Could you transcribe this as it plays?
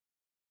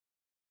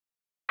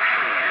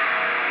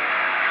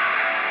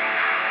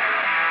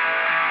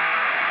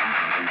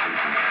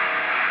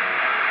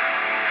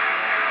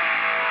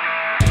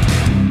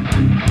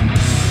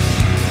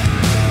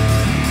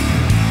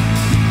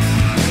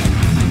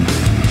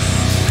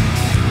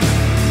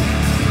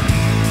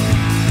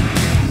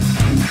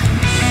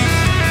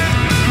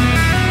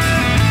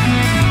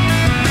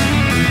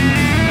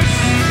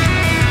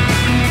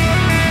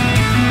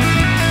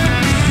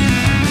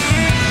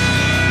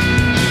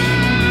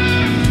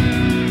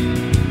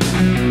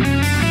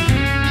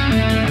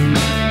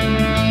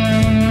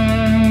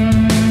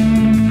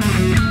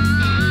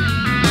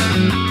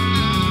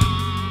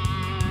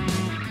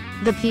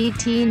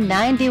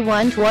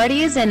PT-91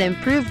 Twardy is an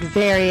improved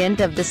variant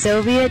of the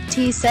Soviet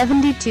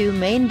T-72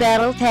 main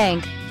battle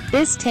tank.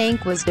 This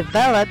tank was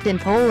developed in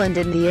Poland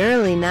in the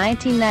early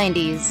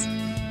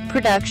 1990s.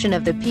 Production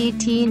of the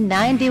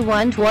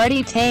PT-91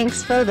 Twardy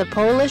tanks for the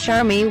Polish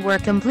Army were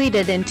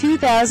completed in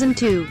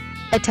 2002.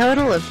 A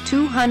total of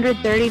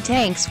 230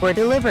 tanks were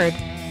delivered.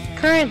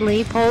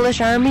 Currently, Polish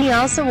Army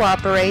also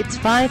operates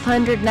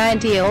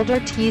 590 older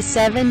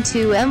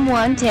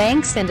T-72M1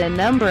 tanks and a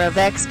number of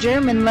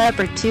ex-German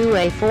Leopard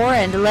 2A4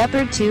 and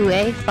Leopard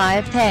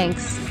 2A5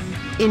 tanks.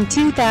 In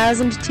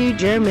 2002,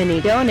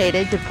 Germany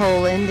donated to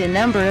Poland a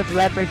number of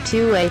Leopard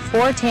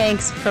 2A4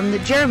 tanks from the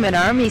German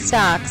Army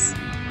stocks.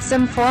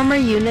 Some former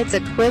units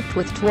equipped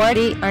with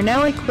Twardy are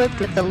now equipped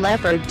with the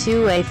Leopard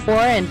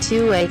 2A4 and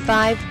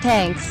 2A5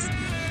 tanks.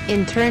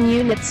 In turn,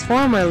 units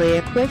formerly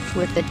equipped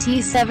with the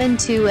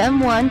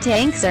T-72M1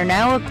 tanks are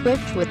now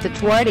equipped with the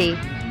Twardy.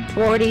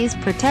 Twardy's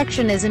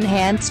protection is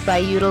enhanced by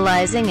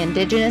utilizing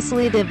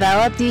indigenously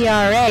developed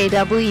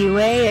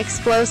ERAWA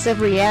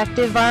explosive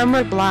reactive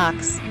armor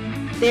blocks.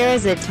 There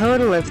is a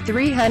total of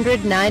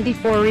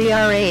 394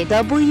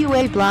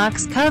 ERAWA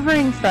blocks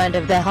covering front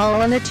of the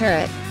hull and the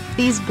turret.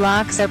 These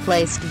blocks are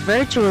placed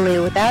virtually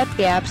without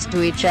gaps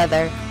to each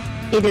other.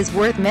 It is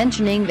worth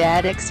mentioning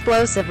that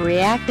explosive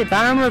reactive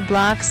armor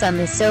blocks on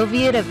the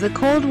Soviet of the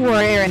Cold War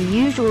era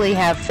usually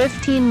have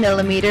 15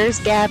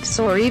 mm gaps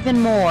or even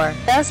more,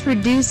 thus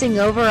reducing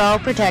overall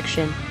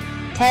protection.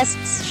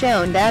 Tests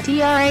shown that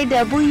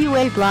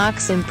ERAWA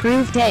blocks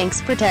improve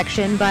tanks'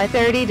 protection by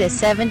 30 to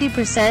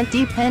 70%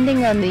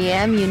 depending on the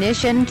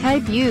ammunition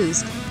type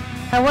used.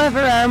 However,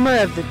 armor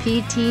of the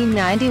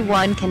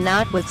PT-91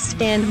 cannot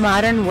withstand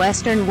modern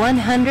Western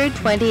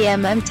 120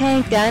 mm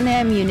tank gun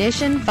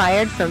ammunition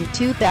fired from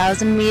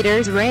 2,000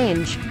 meters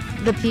range.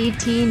 The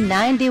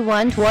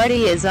PT-91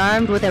 Twardy is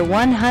armed with a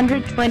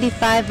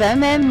 125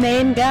 mm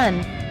main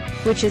gun,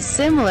 which is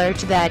similar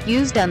to that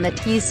used on the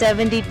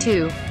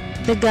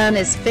T-72. The gun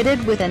is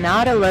fitted with an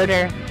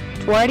autoloader.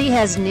 Twardy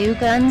has new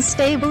gun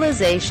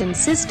stabilization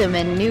system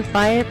and new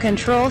fire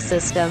control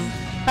system.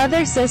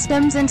 Other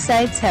systems and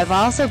sights have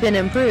also been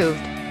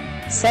improved.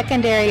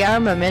 Secondary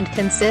armament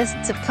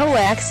consists of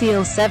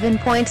coaxial 7.62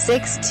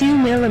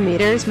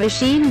 mm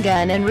machine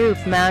gun and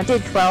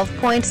roof-mounted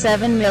 12.7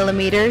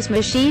 mm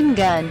machine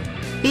gun.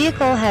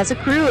 Vehicle has a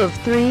crew of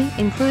 3,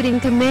 including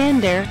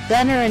commander,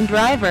 gunner and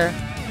driver.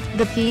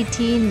 The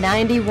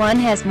PT-91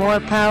 has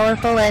more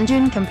powerful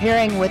engine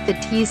comparing with the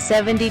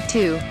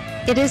T-72.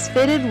 It is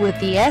fitted with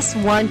the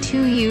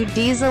S12U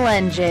diesel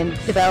engine,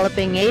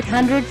 developing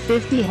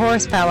 850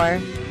 horsepower.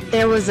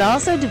 There was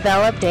also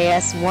developed a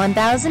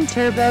S1000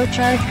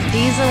 turbocharged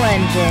diesel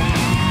engine,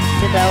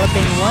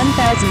 developing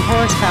 1000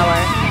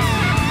 horsepower.